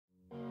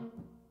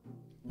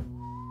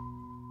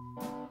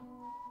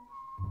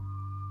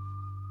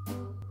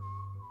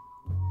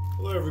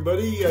Hello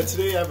everybody,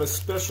 today I have a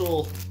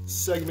special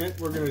segment.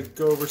 We're going to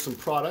go over some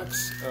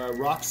products,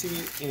 Roxy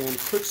and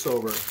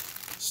Quiksilver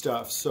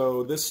stuff.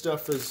 So this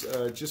stuff has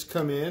just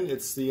come in.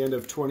 It's the end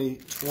of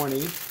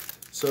 2020.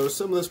 So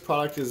some of this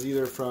product is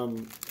either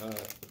from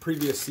the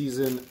previous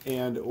season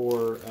and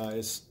or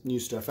is new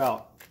stuff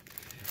out.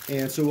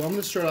 And so I'm going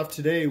to start off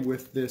today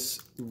with this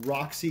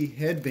Roxy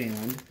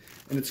Headband,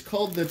 and it's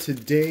called the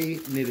Today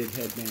Knitted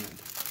Headband.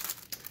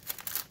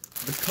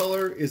 The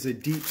color is a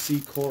deep sea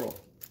coral.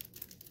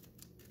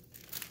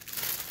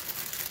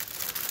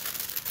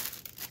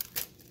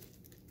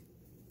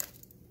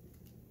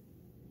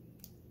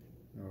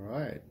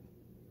 Alright.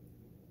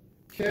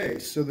 Okay,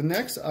 so the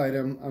next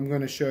item I'm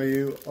going to show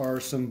you are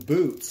some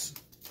boots.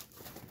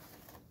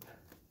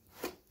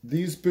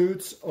 These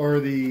boots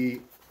are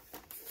the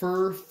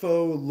fur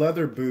faux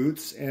leather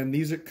boots, and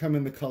these come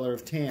in the color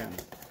of tan.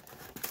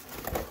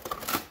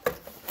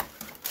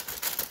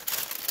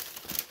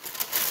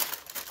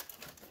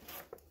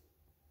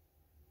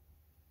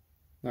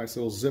 Nice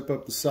little zip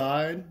up the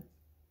side.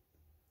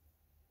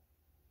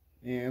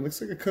 And looks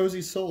like a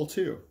cozy sole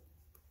too.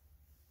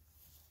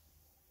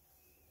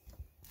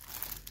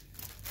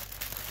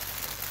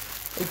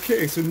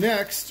 Okay, so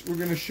next we're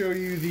going to show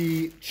you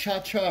the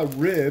Cha-Cha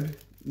Rib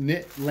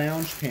knit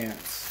lounge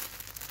pants.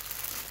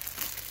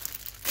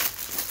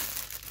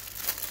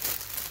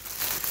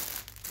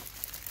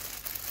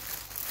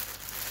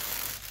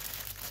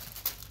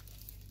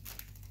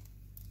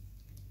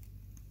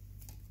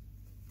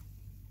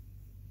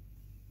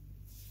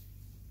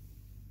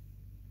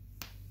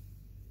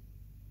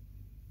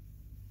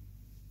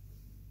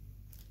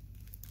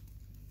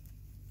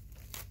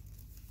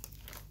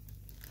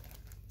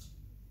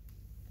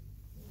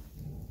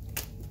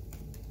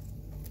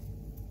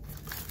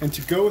 And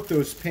to go with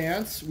those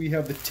pants, we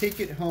have the Take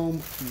It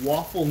Home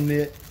Waffle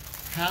Knit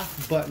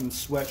half button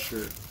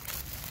sweatshirt.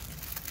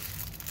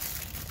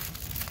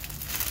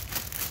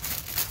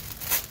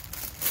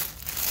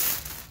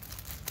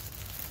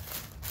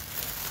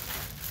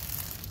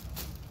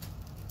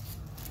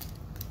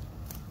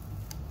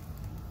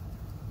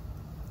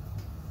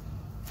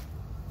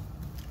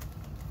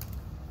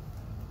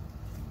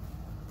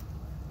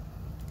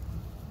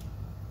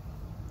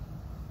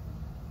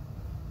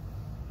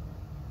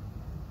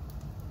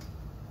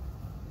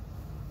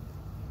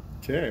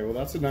 Okay, well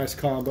that's a nice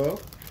combo.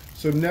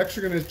 So next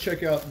we're going to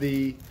check out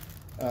the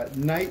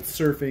Night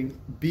Surfing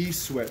Bee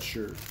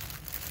sweatshirt.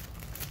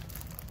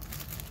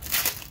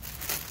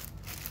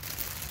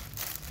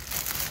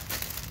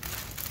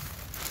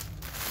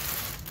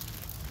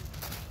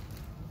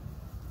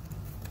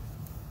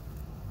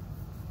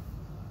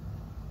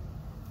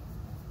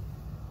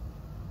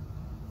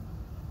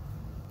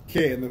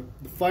 Okay, and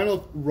the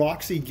final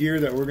Roxy gear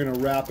that we're going to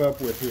wrap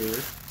up with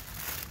here,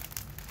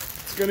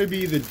 it's going to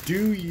be the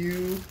Do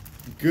You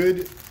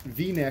Good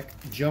V-neck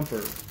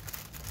jumper,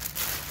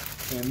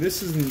 and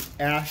this is an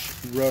ash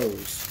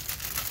rose.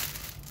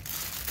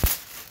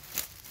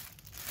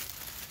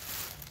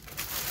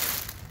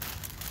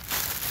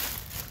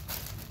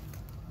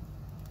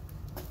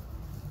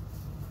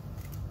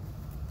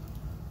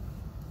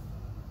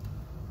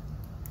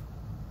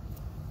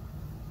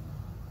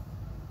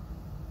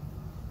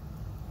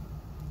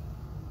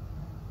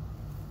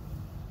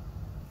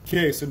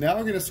 Okay, so now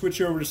we're going to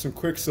switch over to some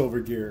Quiksilver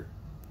gear.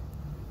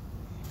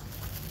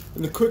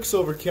 In the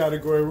Quiksilver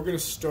category, we're going to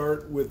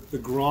start with the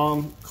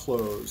Grom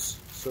clothes.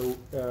 So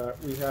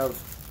we have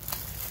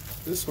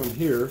this one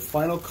here,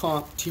 Final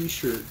Comp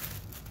t-shirt.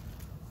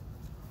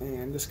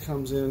 And this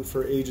comes in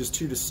for ages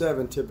 2 to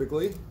 7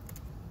 typically.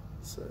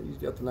 So you've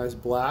got the nice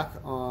black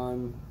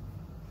on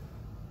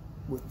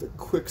with the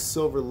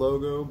Quiksilver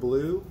logo,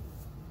 blue.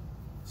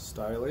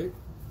 Stylish.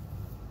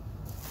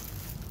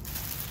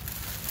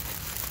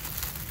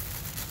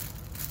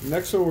 The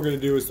next one we're going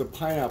to do is the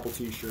pineapple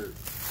t-shirt.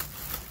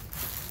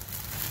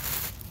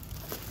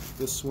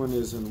 This one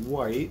is in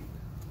white.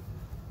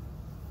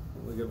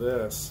 Look at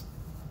this.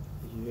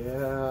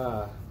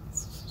 Yeah.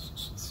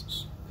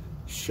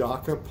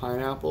 Shaka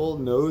pineapple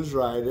nose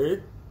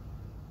rider.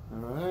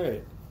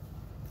 Alright.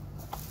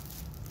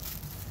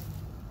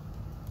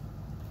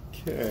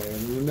 Okay,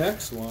 and the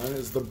next one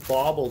is the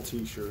Bobble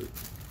t-shirt.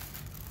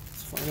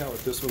 Let's find out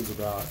what this one's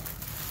about.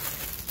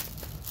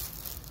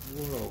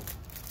 Whoa.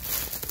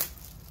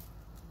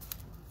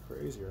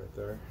 Crazy right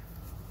there.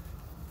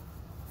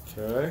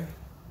 Okay.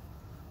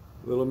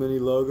 Little mini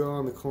logo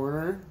on the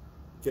corner.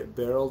 Get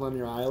barreled on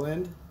your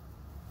island.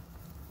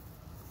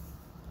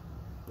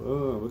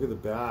 Boom, look at the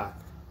back.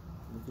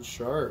 Looking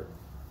sharp.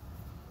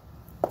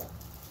 Okay,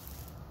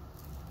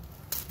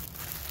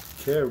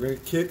 we're going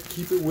to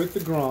keep it with the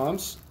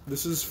Groms.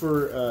 This is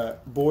for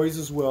boys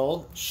as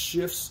well.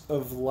 Shifts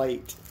of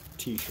Light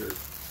t-shirt.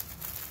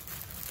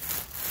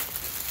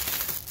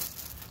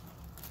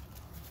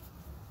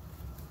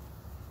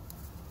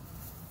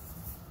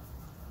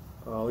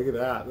 Oh, look at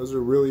that. Those are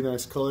really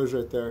nice colors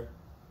right there.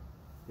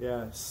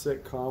 Yeah,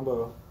 sick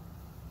combo.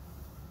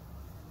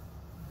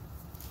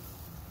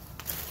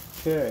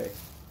 Okay.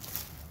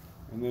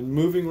 And then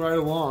moving right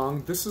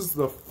along, this is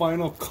the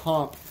final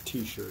comp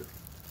t-shirt.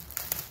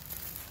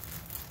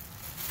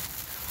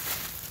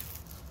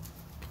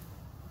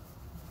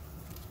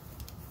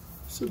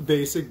 It's a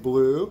basic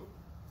blue,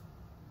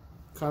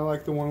 kind of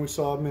like the one we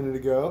saw a minute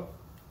ago.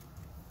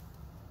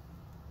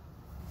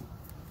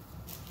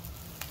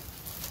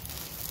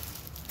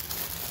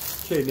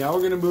 Okay, now we're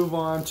going to move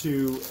on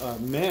to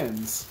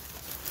men's.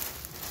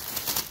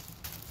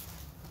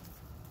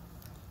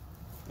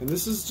 And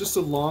this is just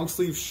a long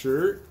sleeve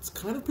shirt. It's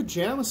kind of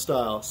pajama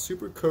style,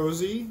 super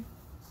cozy.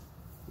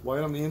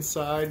 White on the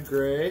inside,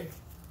 gray.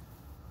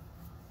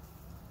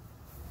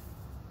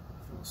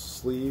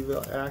 Sleeve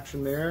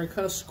action there, and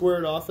kind of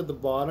squared off at the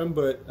bottom,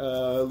 but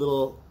a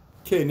little.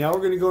 Okay, now we're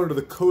going to go into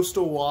the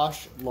Coastal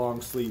Wash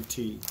long sleeve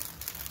tee.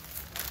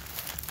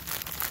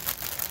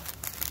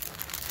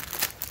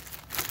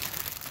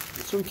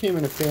 This one came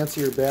in a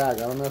fancier bag.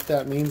 I don't know if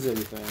that means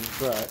anything,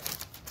 but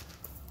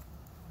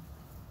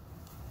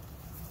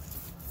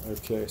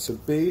okay, so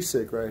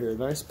basic right here.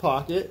 Nice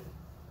pocket.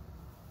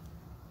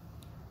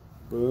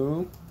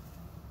 Boom.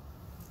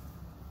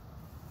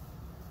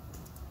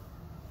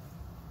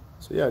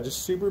 So yeah,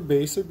 just super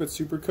basic but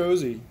super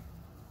cozy.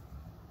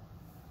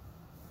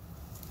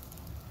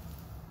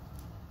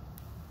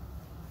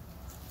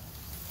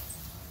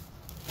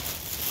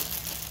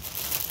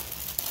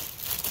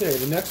 Okay,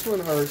 the next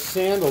one are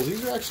sandals.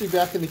 These are actually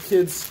back in the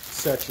kids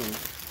section.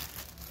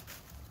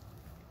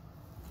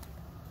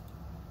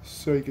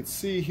 So you can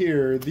see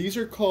here, these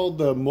are called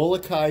the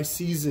Molokai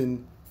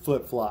season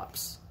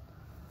flip-flops.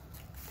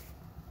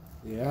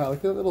 Yeah, look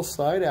at that little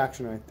side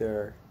action right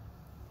there.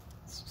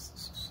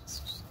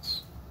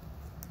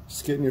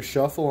 Just getting your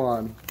shuffle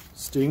on.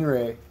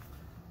 Stingray.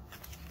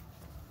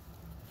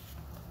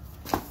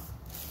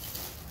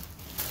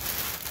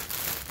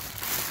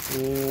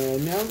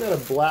 And now I've got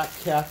a black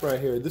cap right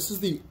here. This is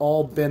the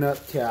all bent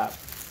up cap.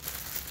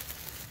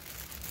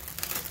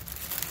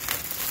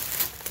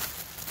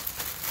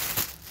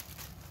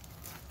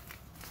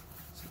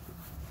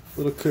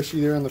 Little cushy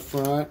there in the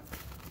front,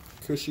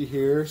 cushy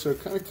here, so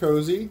kind of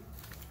cozy.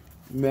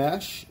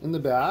 Mesh in the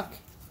back.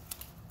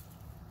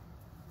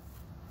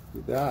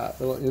 Look at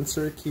that little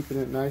insert, keeping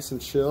it nice and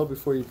chill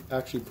before you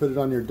actually put it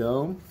on your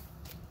dome.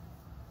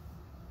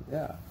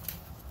 Yeah.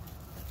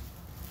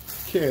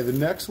 Okay, the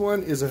next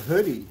one is a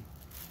hoodie.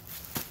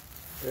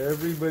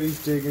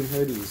 Everybody's digging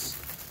hoodies.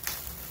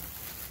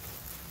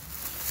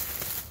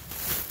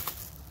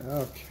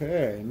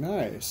 Okay,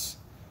 nice.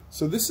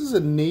 So this is a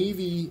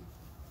navy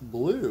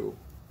blue.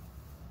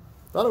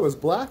 Thought it was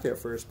black at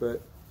first,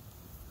 but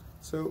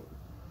so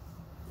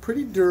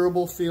pretty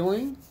durable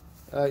feeling.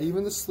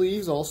 Even the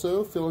sleeves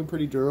also feeling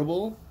pretty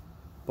durable.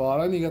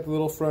 Bottom, you got the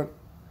little front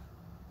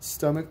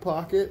stomach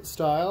pocket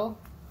style.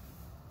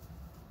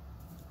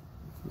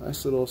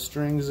 Nice little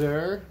strings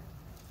there.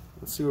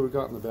 Let's see what we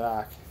got in the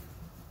back.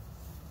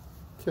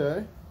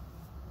 Okay.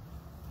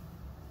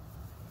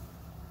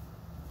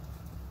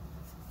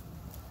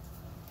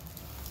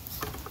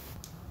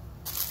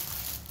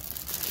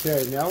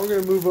 Okay, now we're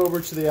going to move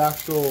over to the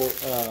actual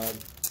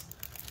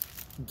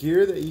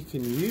gear that you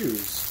can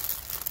use.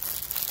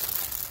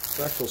 It's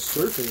actual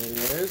surfing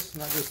anyways,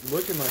 not just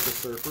looking like a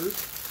surfer.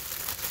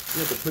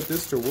 You have to put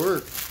this to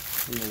work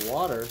in the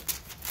water.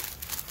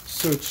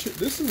 So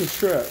this is a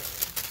trip.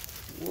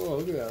 Whoa,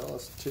 look at that, all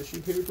this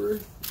tissue paper.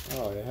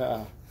 Oh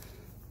yeah.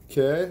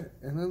 Okay,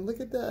 and then look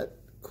at that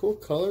cool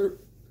color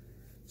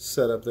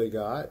setup they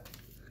got.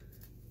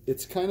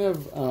 It's kind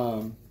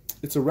of,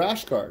 it's a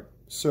rash guard.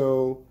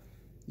 So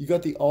you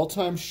got the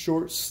all-time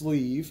short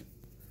sleeve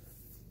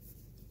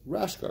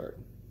rash guard.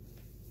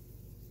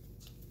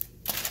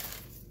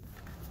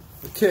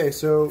 Okay,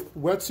 so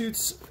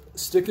wetsuits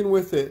sticking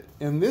with it.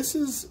 And this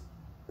is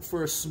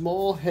for a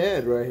small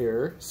head right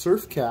here.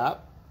 Surf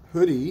cap,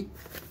 hoodie.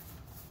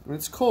 When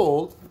it's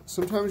cold,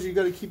 sometimes you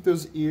got to keep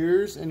those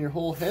ears and your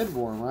whole head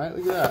warm, right?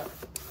 Look at that.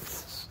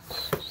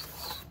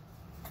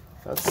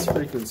 That's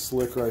freaking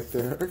slick right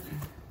there.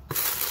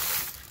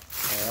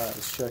 Alright,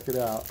 let's check it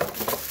out.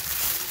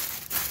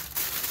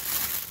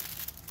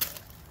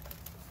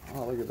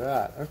 Oh, look at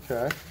that.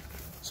 Okay.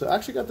 So I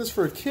actually got this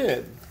for a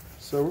kid.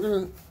 So we're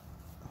going to,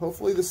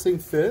 hopefully this thing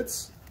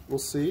fits. We'll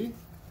see.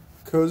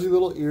 Cozy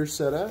little ear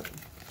setup.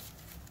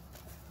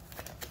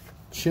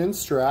 Chin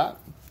strap.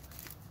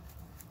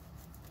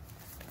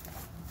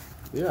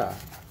 Yeah,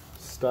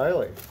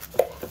 styling.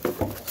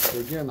 So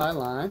again,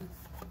 eyeline.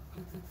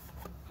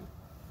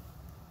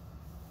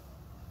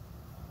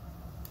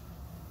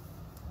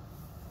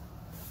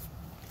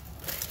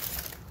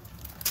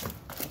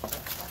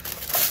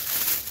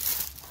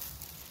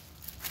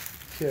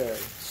 Okay,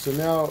 so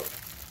now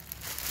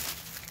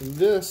in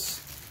this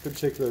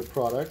particular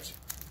product,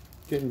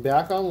 getting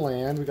back on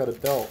land, we got a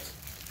belt.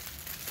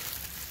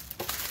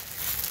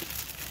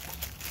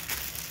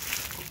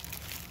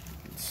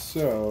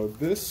 So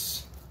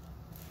this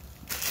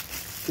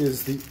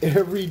is the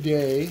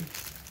everyday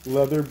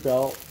leather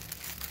belt.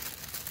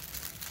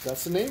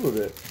 That's the name of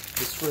it.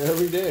 It's for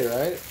every day,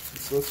 right?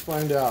 So let's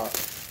find out.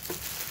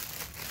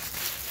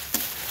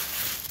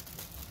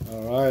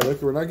 All right,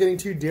 look, we're not getting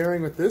too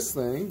daring with this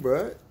thing,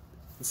 but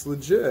it's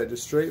legit,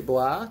 just straight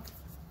black.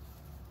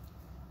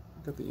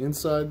 Got the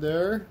inside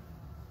there.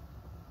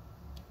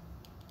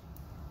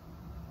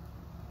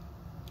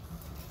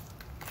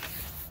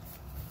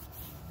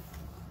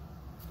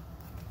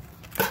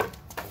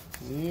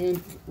 And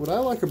what I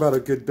like about a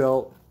good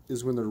belt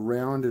is when they're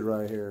rounded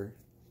right here.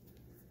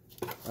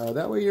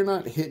 That way you're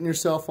not hitting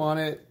yourself on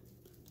it,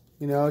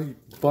 you know, you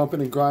bumping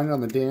and grinding on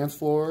the dance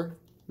floor,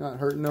 not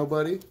hurting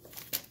nobody.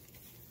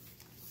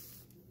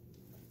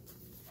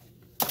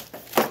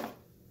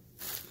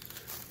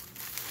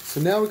 So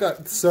now we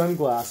got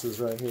sunglasses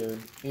right here,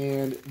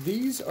 and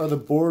these are the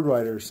board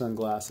rider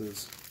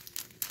sunglasses.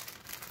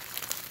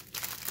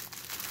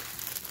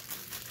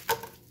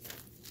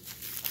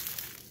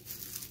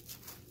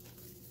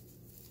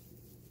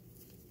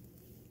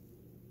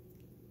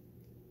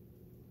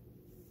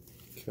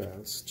 Okay,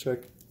 let's check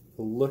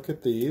a look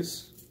at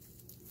these.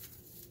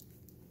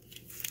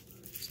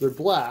 So they're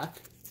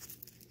black,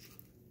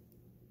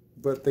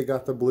 but they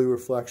got the blue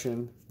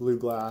reflection, blue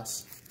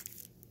glass.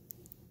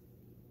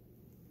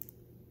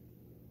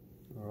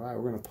 All right,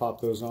 we're going to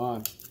pop those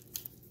on.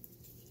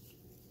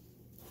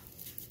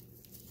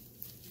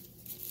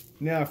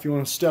 Now, if you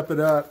want to step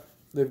it up,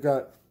 they've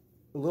got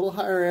a little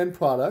higher end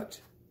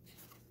product.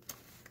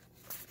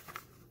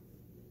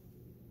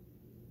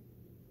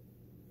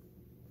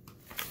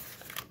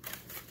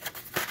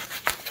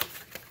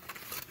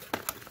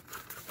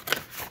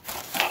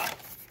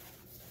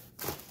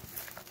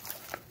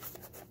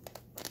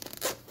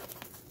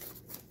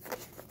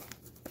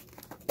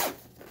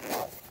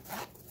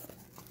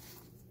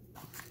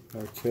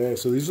 Okay,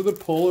 so these are the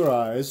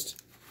polarized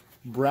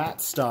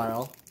brat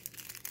style.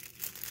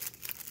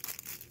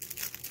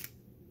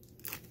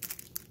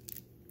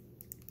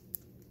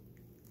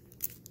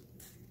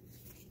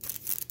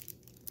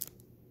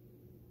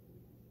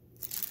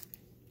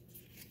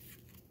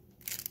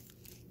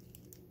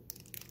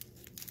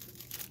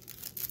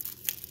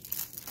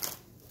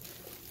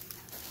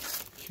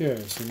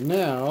 Okay, so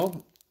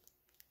now,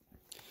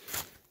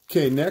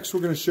 next we're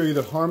going to show you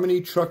the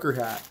Harmony trucker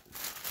hat.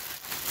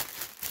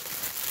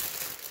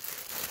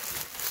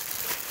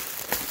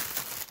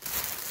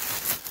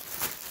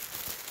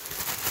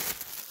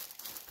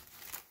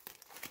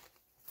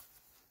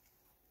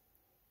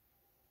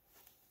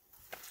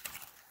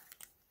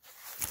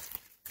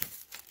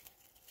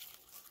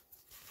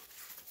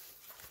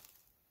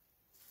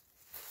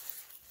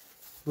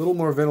 A little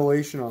more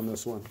ventilation on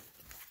this one.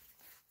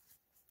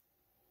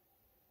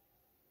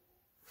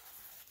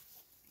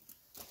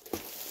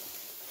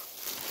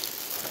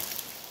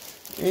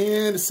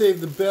 And to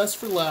save the best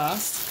for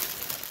last,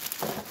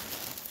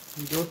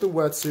 we go with the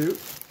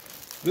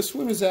wetsuit. This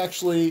one is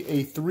actually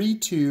a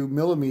 3.2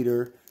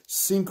 millimeter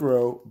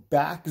synchro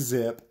back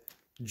zip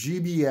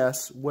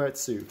GBS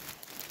wetsuit.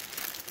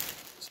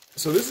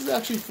 So this is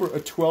actually for a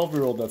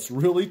 12-year-old that's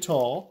really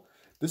tall.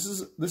 This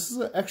is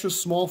an extra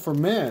small for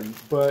men,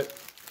 but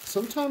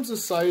sometimes the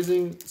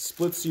sizing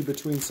splits you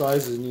between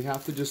sizes and you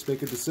have to just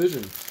make a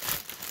decision.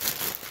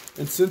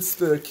 And since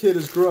the kid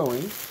is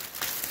growing,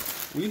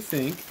 we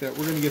think that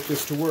we're going to get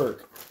this to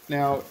work.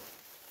 Now,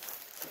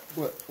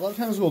 what a lot of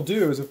times we'll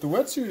do is if the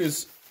wetsuit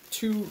is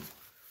too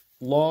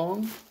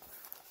long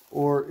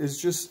or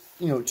is just,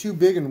 you know, too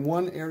big in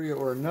one area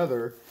or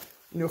another,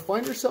 you know,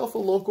 find yourself a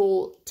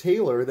local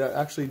tailor that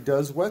actually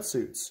does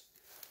wetsuits.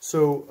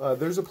 So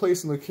there's a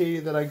place in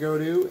Leucadia that I go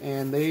to,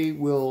 and they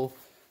will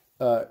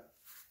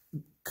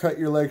cut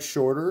your legs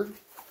shorter,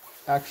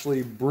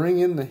 actually bring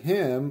in the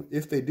hem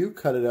if they do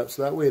cut it up,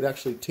 so that way it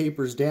actually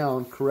tapers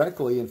down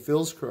correctly and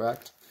feels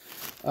correct.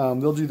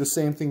 They'll do the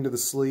same thing to the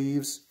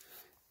sleeves,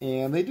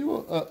 and they do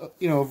a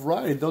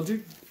variety. They'll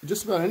do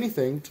just about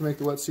anything to make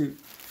the wetsuit,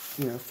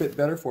 you know, fit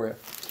better for you.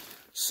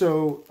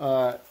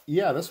 So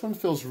yeah, this one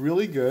feels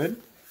really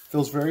good.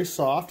 Feels very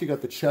soft. You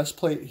got the chest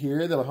plate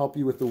here that'll help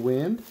you with the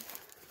wind.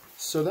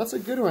 So that's a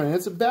good one, and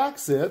it's a back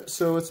zip,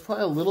 so it's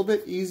probably a little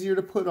bit easier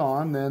to put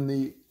on than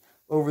the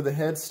over the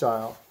head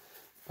style.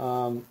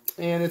 And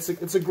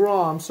it's a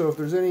grom, so if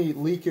there's any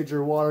leakage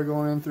or water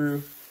going in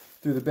through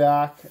the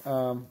back,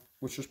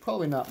 which is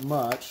probably not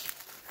much,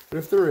 but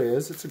if there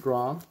is, it's a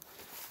grom.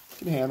 You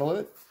can handle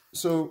it.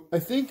 So I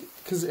think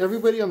because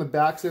everybody on the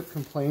back zip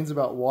complains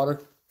about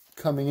water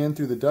coming in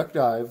through the duck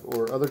dive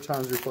or other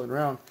times you're floating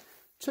around,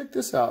 check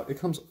this out. It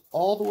comes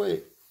all the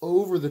way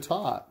over the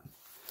top.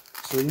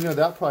 So you know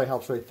that probably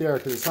helps right there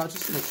because it's not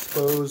just an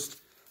exposed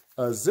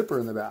zipper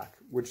in the back,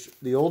 which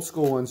the old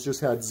school ones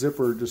just had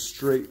zipper just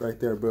straight right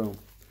there, boom.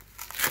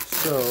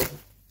 So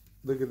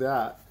look at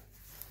that.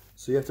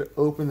 So you have to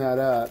open that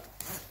up,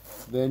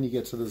 then you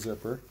get to the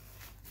zipper.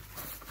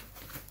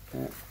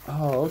 And,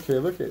 oh, okay,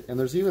 look at it. And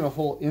there's even a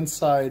whole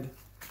inside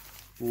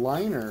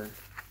liner.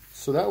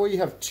 So that way you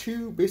have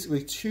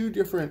basically two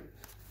different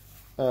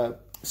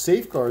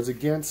safeguards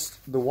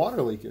against the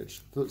water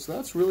leakage. So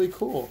that's really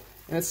cool.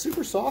 And it's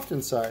super soft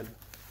inside.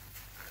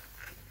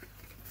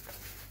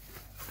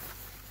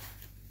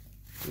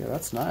 Yeah,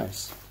 that's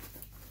nice.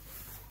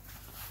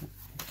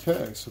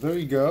 Okay, so there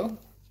you go.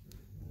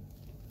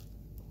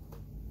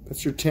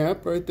 That's your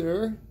temp right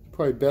there.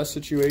 Probably best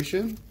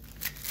situation.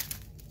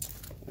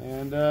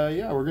 And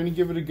yeah, we're gonna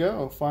give it a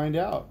go, find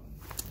out.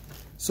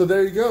 So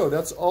there you go.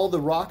 That's all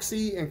the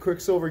Roxy and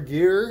Quiksilver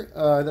gear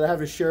that I have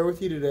to share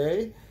with you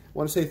today. I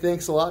want to say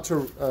thanks a lot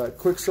to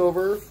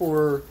Quiksilver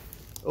for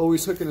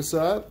always hooking us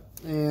up,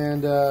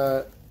 and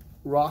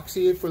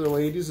Roxy for the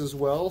ladies as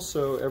well,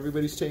 so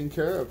everybody's taken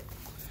care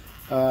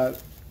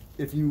of.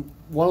 If you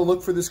want to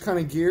look for this kind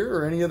of gear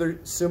or any other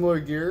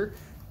similar gear,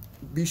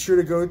 be sure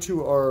to go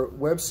to our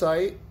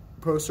website,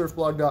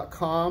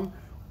 prosurfblog.com,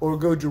 or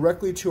go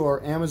directly to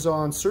our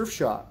Amazon Surf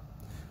Shop.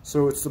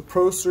 So it's the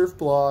Pro Surf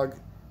Blog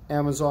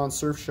Amazon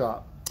Surf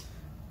Shop.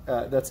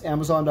 That's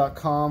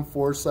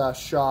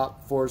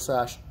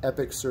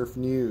amazon.com/shop/epic surf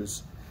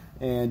news.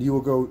 And you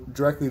will go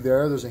directly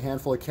there. There's a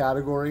handful of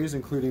categories,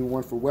 including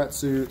one for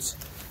wetsuits.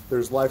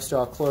 There's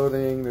lifestyle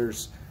clothing,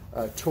 there's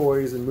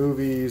toys and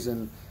movies,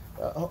 and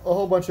a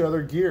whole bunch of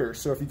other gear.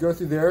 So if you go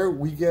through there,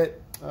 we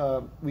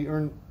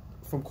earn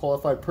from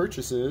qualified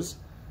purchases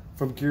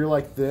from gear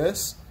like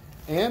this.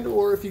 And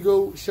or if you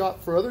go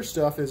shop for other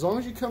stuff, as long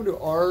as you come to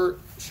our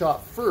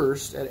shop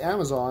first at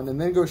Amazon and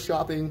then go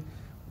shopping,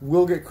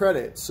 we'll get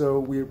credit. So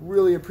we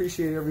really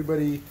appreciate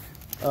everybody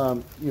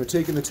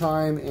taking the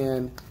time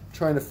and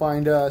trying to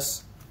find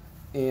us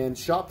and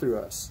shop through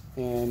us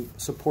and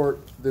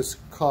support this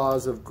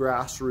cause of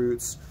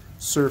grassroots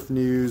surf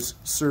news,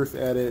 surf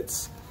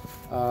edits,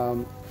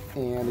 and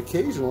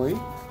occasionally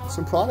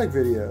some product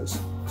videos.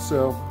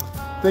 So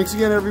thanks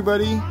again,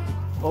 everybody.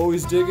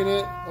 Always digging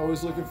it,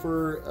 always looking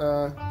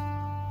for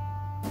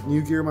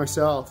new gear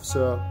myself.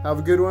 So have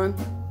a good one.